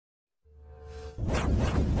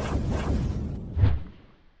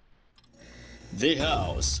The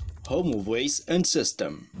House, home of ways and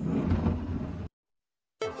system.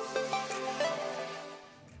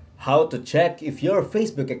 How to check if your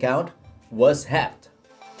Facebook account was hacked.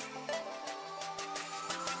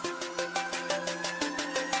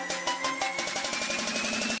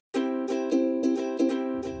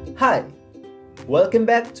 Hi, welcome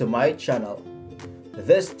back to my channel.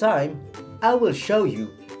 This time, I will show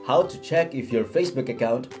you how to check if your Facebook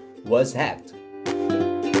account was hacked.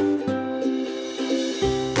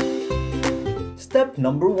 Step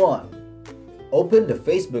number 1. Open the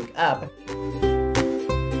Facebook app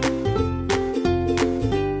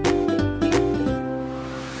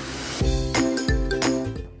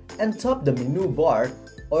and tap the menu bar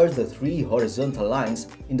or the 3 horizontal lines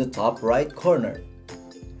in the top right corner.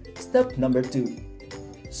 Step number 2.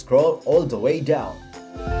 Scroll all the way down.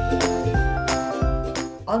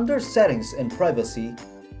 Under Settings and Privacy,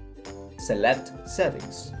 select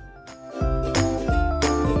Settings.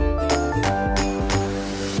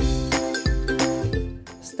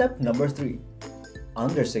 Step number 3.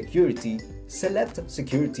 Under Security, select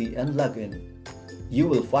Security and Login. You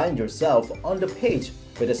will find yourself on the page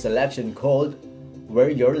with a selection called Where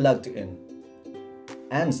You're Logged In.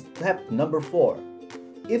 And step number 4.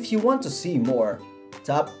 If you want to see more,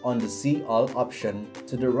 tap on the See All option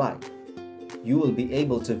to the right. You will be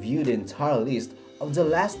able to view the entire list of the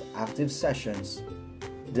last active sessions,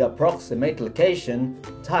 the approximate location,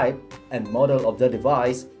 type, and model of the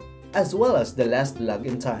device, as well as the last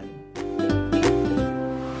login time.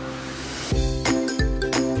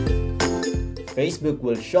 Facebook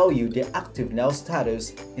will show you the Active Now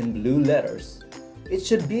status in blue letters. It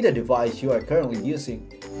should be the device you are currently using.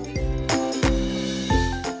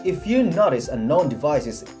 If you notice unknown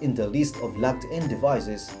devices in the list of logged-in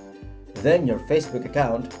devices, then your Facebook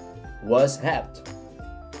account was hacked.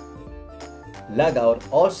 Log out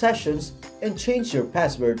all sessions and change your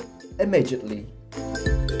password immediately.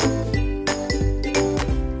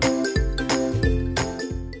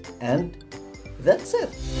 And that's it.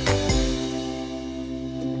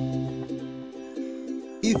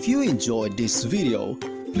 If you enjoyed this video,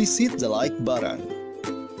 please hit the like button.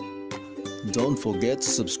 Don't forget to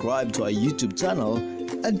subscribe to our YouTube channel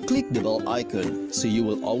and click the bell icon so you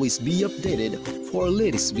will always be updated for our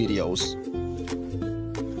latest videos.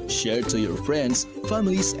 Share to your friends,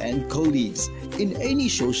 families, and colleagues in any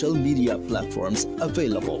social media platforms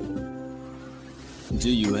available. Do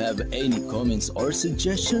you have any comments or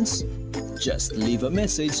suggestions? Just leave a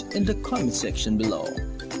message in the comment section below.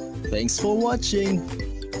 Thanks for watching!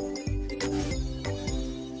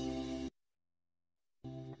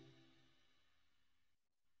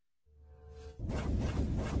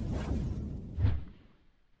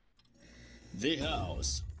 The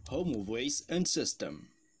House, home of ways and system.